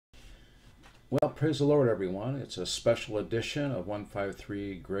Well, praise the Lord, everyone. It's a special edition of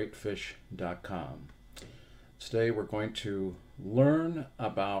 153greatfish.com. Today we're going to learn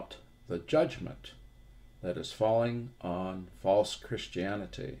about the judgment that is falling on false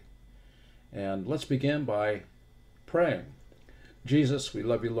Christianity. And let's begin by praying. Jesus, we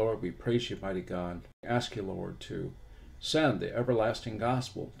love you, Lord. We praise you, mighty God. We ask you, Lord, to send the everlasting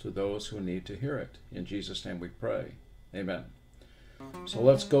gospel to those who need to hear it. In Jesus' name we pray. Amen. So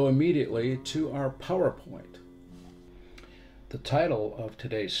let's go immediately to our PowerPoint. The title of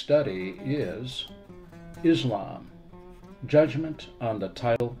today's study is Islam, Judgment on the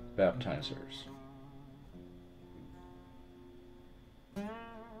Title Baptizers.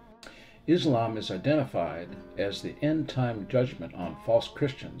 Islam is identified as the end-time judgment on false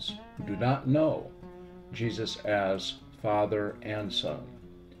Christians who do not know Jesus as Father and Son.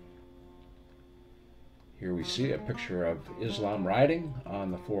 Here we see a picture of Islam riding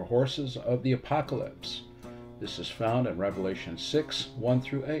on the four horses of the apocalypse. This is found in Revelation 6, 1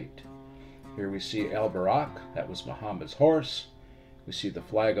 through 8. Here we see Al-Barak, that was Muhammad's horse. We see the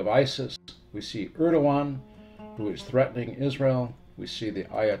flag of ISIS. We see Erdogan, who is threatening Israel. We see the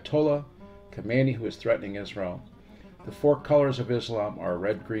Ayatollah Khomeini, who is threatening Israel. The four colors of Islam are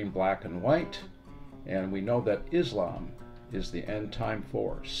red, green, black, and white. And we know that Islam is the end-time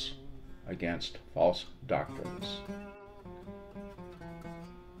force against false doctrines.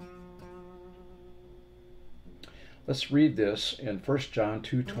 Let's read this in 1 John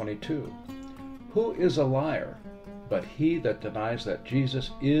 2:22. Who is a liar but he that denies that Jesus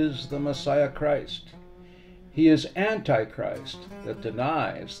is the Messiah Christ? He is Antichrist that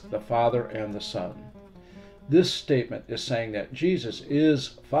denies the Father and the Son. This statement is saying that Jesus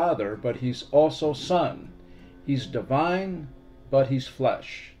is Father, but he's also Son. He's divine, but he's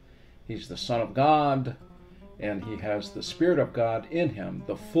flesh. He's the Son of God, and he has the Spirit of God in him,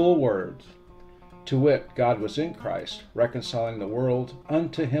 the full Word. To wit, God was in Christ, reconciling the world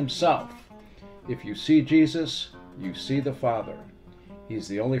unto himself. If you see Jesus, you see the Father. He's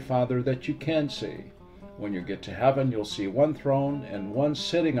the only Father that you can see. When you get to heaven, you'll see one throne and one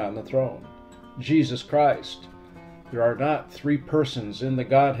sitting on the throne, Jesus Christ. There are not three persons in the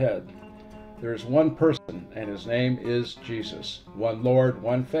Godhead. There is one person, and his name is Jesus. One Lord,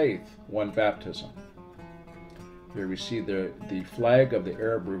 one faith, one baptism. Here we see the flag of the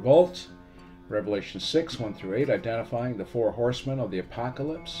Arab revolt, Revelation 6, 1 through 8, identifying the four horsemen of the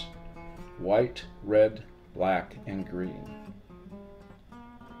apocalypse, white, red, black, and green.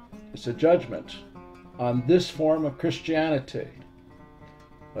 It's a judgment on this form of Christianity.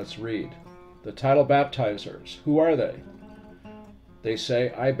 Let's read. The title baptizers, who are they? They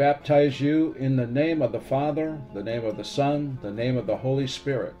say, I baptize you in the name of the Father, the name of the Son, the name of the Holy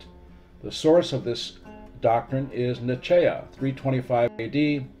Spirit. The source of this doctrine is Nicaea, 325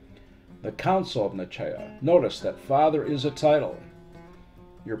 AD, the Council of Nicaea. Notice that Father is a title.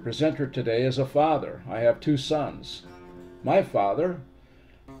 Your presenter today is a father. I have two sons. My Father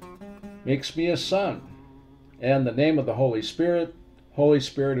makes me a son. And the name of the Holy Spirit. Holy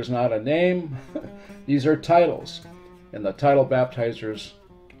Spirit is not a name. These are titles. And the title baptizers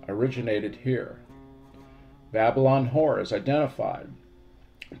originated here. Babylon whore is identified.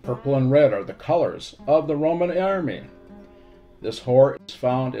 Purple and red are the colors of the Roman army. This whore is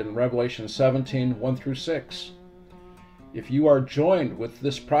found in Revelation 17, 1 through 6. If you are joined with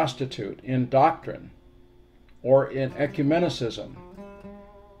this prostitute in doctrine or in ecumenicism,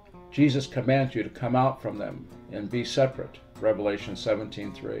 Jesus commands you to come out from them and be separate. Revelation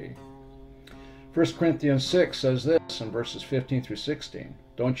 17, 3. 1 Corinthians 6 says this in verses 15 through 16.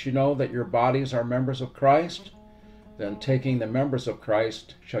 Don't you know that your bodies are members of Christ? Then taking the members of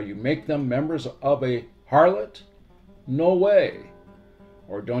Christ, shall you make them members of a harlot? No way.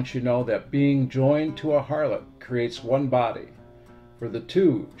 Or don't you know that being joined to a harlot creates one body? For the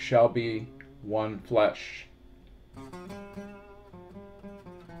two shall be one flesh.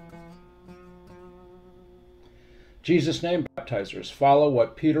 Jesus' name baptizers follow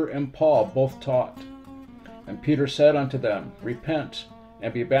what Peter and Paul both taught. And Peter said unto them, Repent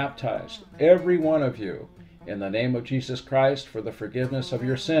and be baptized, every one of you, in the name of Jesus Christ for the forgiveness of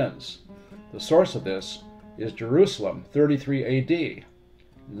your sins. The source of this is Jerusalem, 33 AD,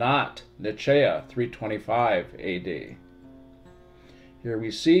 not Nicaea, 325 AD. Here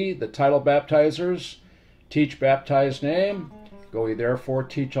we see the title baptizers teach baptized name. Go ye therefore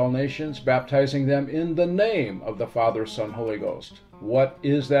teach all nations, baptizing them in the name of the Father, Son, Holy Ghost. What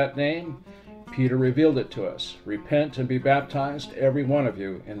is that name? Peter revealed it to us. Repent and be baptized, every one of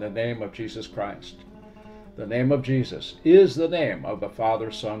you, in the name of Jesus Christ. The name of Jesus is the name of the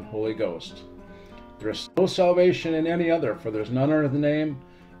Father, Son, Holy Ghost. There is no salvation in any other, for there is none under the name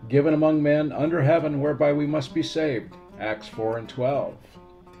given among men under heaven whereby we must be saved. Acts 4:12.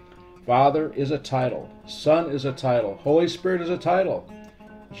 Father is a title. Son is a title. Holy Spirit is a title.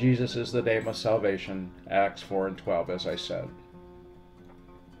 Jesus is the name of salvation. Acts 4:12, as I said.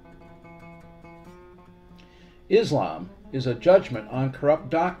 Islam is a judgment on corrupt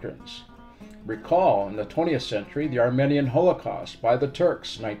doctrines. Recall, in the 20th century, the Armenian Holocaust by the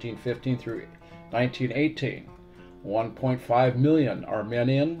Turks, 1915 through 1918. 1.5 million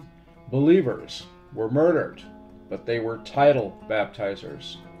Armenian believers were murdered, but they were title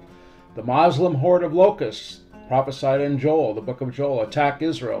baptizers. The Muslim horde of locusts prophesied in Joel, the book of Joel, attacked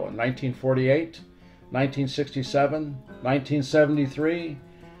Israel in 1948, 1967, 1973,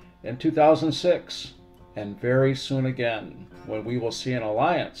 and 2006, and very soon again, when we will see an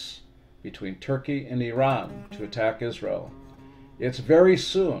alliance between Turkey and Iran to attack Israel. It's very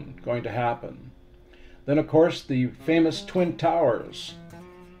soon going to happen. Then, of course, the famous Twin Towers,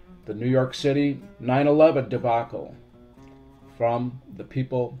 the New York City 9/11 debacle from the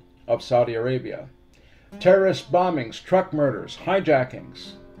people of Saudi Arabia. Terrorist bombings, truck murders,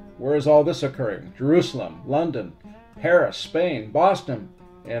 hijackings. Where is all this occurring? Jerusalem, London, Paris, Spain, Boston,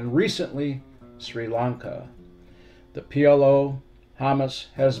 and recently Sri Lanka. The PLO, Hamas,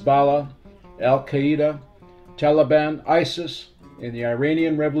 Hezbollah, Al-Qaeda, Taliban, ISIS, and the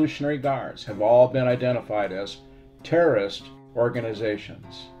Iranian Revolutionary Guards have all been identified as terrorist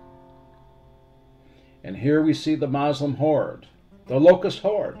organizations. And here we see the Muslim horde, the locust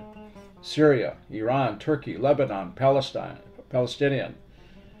horde. Syria, Iran, Turkey, Lebanon, Palestinian,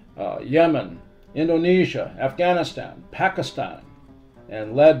 Yemen, Indonesia, Afghanistan, Pakistan,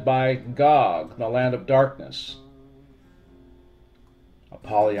 and led by Gog, the land of darkness.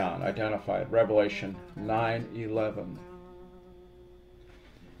 Apollyon identified, Revelation 9:11.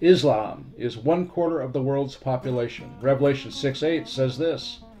 Islam is 1/4 of the world's population. Revelation 6:8 says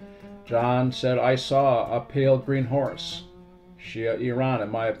this. John said, I saw a pale green horse, Shia Iran in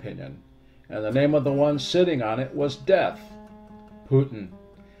my opinion, and the name of the one sitting on it was Death, Putin.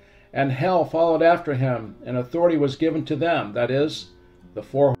 And hell followed after him, and authority was given to them, that is, the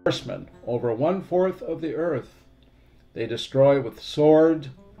 4 horsemen, over 1/4 of the earth. They destroy with sword,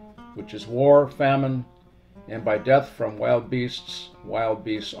 which is war, famine, and by death from wild beasts. Wild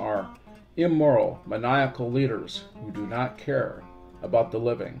beasts are immoral, maniacal leaders who do not care about the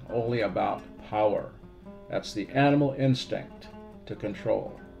living, only about power. That's the animal instinct to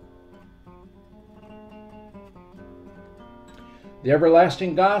control. The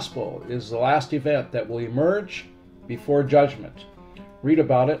everlasting gospel is the last event that will emerge before judgment. Read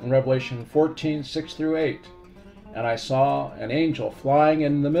about it in Revelation 14:6-8. And I saw an angel flying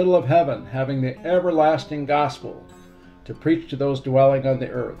in the middle of heaven, having the everlasting gospel to preach to those dwelling on the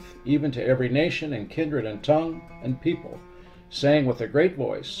earth, even to every nation and kindred and tongue and people, saying with a great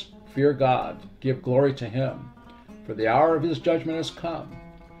voice, Fear God, give glory to him, for the hour of his judgment has come,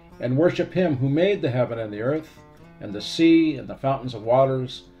 and worship him who made the heaven and the earth, and the sea and the fountains of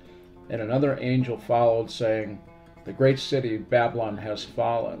waters. And another angel followed, saying, The great city Babylon has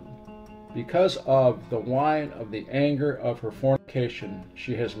fallen. Because of the wine of the anger of her fornication,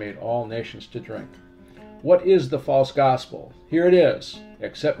 she has made all nations to drink. What is the false gospel? Here it is.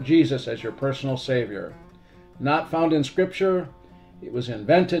 Accept Jesus as your personal Savior. Not found in Scripture. It was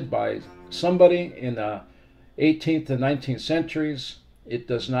invented by somebody in the 18th and 19th centuries. It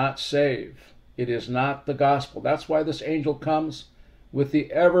does not save. It is not the gospel. That's why this angel comes with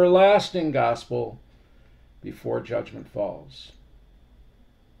the everlasting gospel before judgment falls.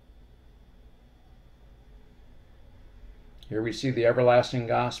 Here we see the everlasting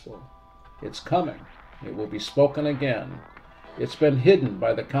gospel. It's coming. It will be spoken again. It's been hidden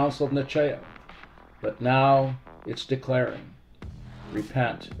by the Council of Nicaea, but now it's declaring,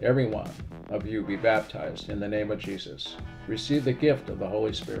 Repent, every one of you be baptized in the name of Jesus. Receive the gift of the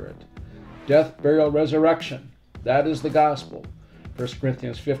Holy Spirit. Death, burial, resurrection. That is the gospel. 1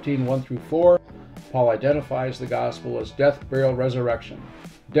 Corinthians 15:1-4, Paul identifies the gospel as death, burial, resurrection.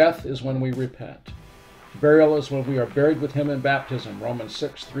 Death is when we repent. Burial is when we are buried with him in baptism, Romans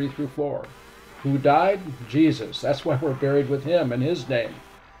 6:3-4. Who died? Jesus. That's why we're buried with him in his name.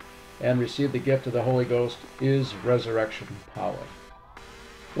 And receive the gift of the Holy Ghost is resurrection power.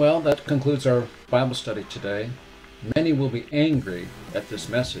 Well, that concludes our Bible study today. Many will be angry at this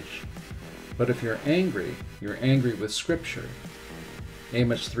message. But if you're angry with Scripture.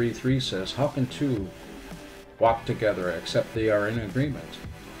 Amos 3:3 says, How can two walk together except they are in agreement?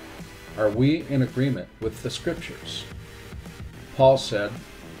 Are we in agreement with the Scriptures? Paul said,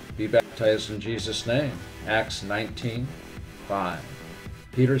 Be baptized in Jesus' name, Acts 19:5.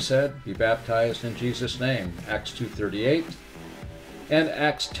 Peter said, Be baptized in Jesus' name, Acts 2:38. And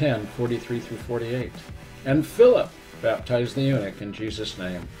Acts 10, 43 through 48. And Philip baptized the eunuch in Jesus'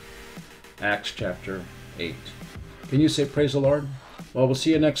 name. Acts chapter 8. Can you say praise the Lord? Well, we'll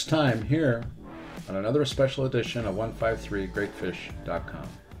see you next time here on another special edition of 153greatfish.com.